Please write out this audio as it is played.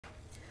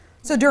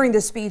So during the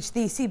speech,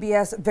 the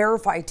CBS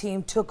Verify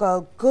team took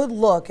a good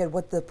look at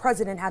what the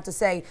president had to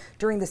say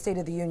during the State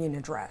of the Union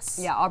address.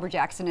 Yeah, Aubrey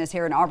Jackson is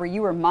here. And Aubrey,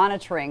 you were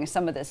monitoring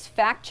some of this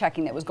fact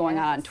checking that was going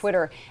on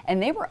Twitter,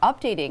 and they were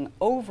updating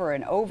over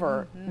and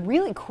over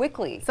really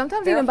quickly.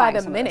 Sometimes even by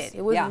the minute.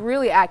 It was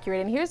really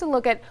accurate. And here's a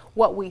look at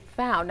what we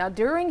found. Now,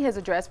 during his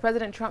address,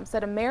 President Trump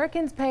said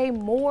Americans pay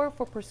more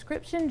for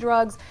prescription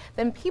drugs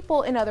than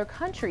people in other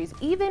countries,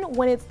 even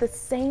when it's the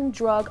same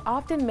drug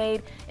often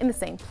made in the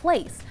same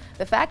place.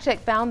 The fact check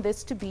found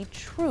this to be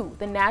true.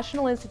 The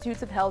National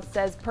Institutes of Health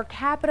says per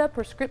capita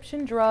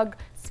prescription drug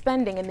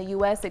spending in the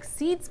U.S.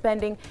 exceeds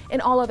spending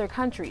in all other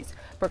countries.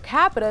 Per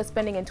capita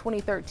spending in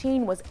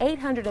 2013 was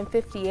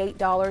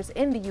 $858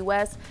 in the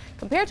U.S.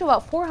 compared to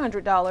about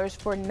 $400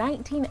 for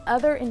 19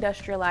 other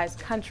industrialized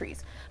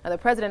countries. Now, the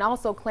president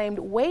also claimed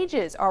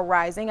wages are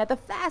rising at the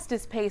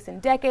fastest pace in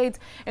decades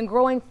and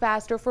growing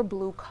faster for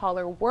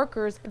blue-collar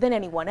workers than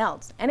anyone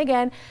else. And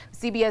again,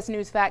 the CBS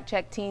News fact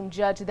check team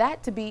judged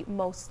that to be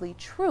mostly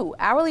true.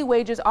 Hourly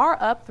wages are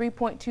up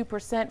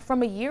 3.2%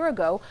 from a year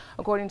ago,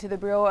 according to the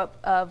Bureau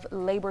of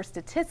Labor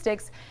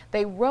Statistics.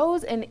 They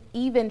rose an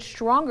even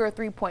stronger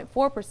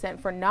 3.4%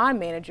 for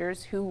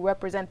non-managers, who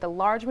represent the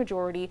large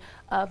majority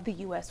of the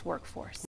U.S. workforce.